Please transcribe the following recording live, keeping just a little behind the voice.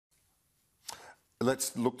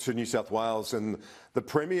Let's look to New South Wales, and the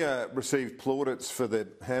Premier received plaudits for the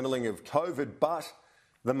handling of COVID, but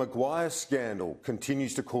the Maguire scandal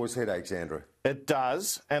continues to cause headaches, Andrew. It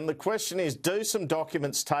does, and the question is, do some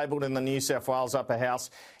documents tabled in the New South Wales Upper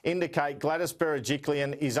House indicate Gladys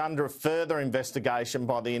Berejiklian is under further investigation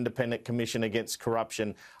by the Independent Commission Against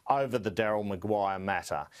Corruption over the Daryl Maguire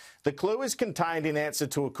matter? The clue is contained in answer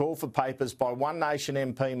to a call for papers by One Nation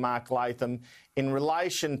MP Mark Latham in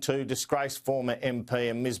relation to disgraced former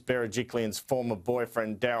MP and Ms Berejiklian's former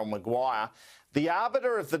boyfriend Daryl Maguire. The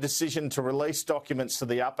arbiter of the decision to release documents to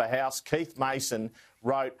the Upper House, Keith Mason,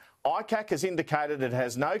 wrote, ICAC has indicated it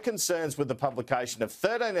has no concerns with the publication of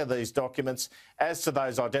 13 of these documents. As to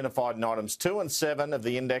those identified in items 2 and 7 of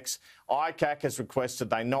the index, ICAC has requested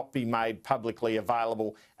they not be made publicly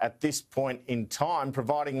available at this point in time,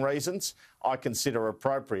 providing reasons I consider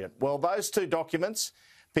appropriate. Well, those two documents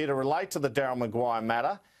appear to relate to the Daryl Maguire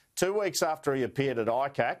matter. 2 weeks after he appeared at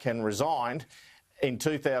ICAC and resigned in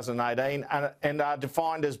 2018 and are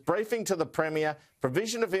defined as briefing to the Premier,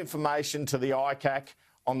 provision of information to the ICAC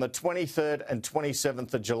on the 23rd and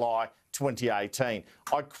 27th of July 2018.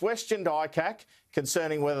 I questioned ICAC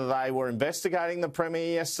concerning whether they were investigating the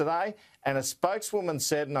Premier yesterday, and a spokeswoman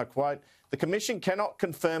said, and I quote, "The Commission cannot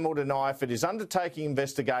confirm or deny if it is undertaking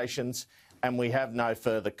investigations, and we have no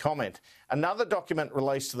further comment." Another document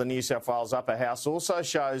released to the New South Wales Upper House also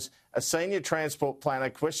shows a senior transport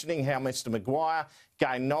planner questioning how Mr Maguire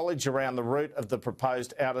gained knowledge around the route of the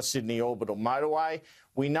proposed Outer Sydney Orbital Motorway.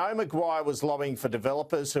 We know Maguire was lobbying for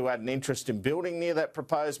developers who had an interest in building near that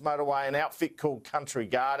proposed motorway, an outfit called Country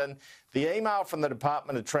Garden. The email from the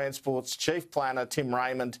Department of Transport's Chief Planner, Tim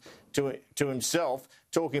Raymond, to himself,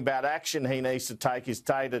 talking about action he needs to take is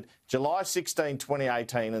dated July 16,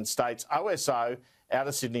 2018 and states OSO,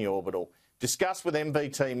 Outer Sydney Orbital. Discussed with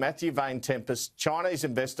MBT Matthew Vane Tempest, Chinese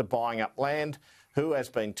investor buying up land, who has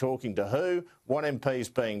been talking to who, what MP is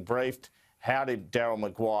being briefed, how did Daryl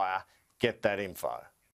Maguire get that info?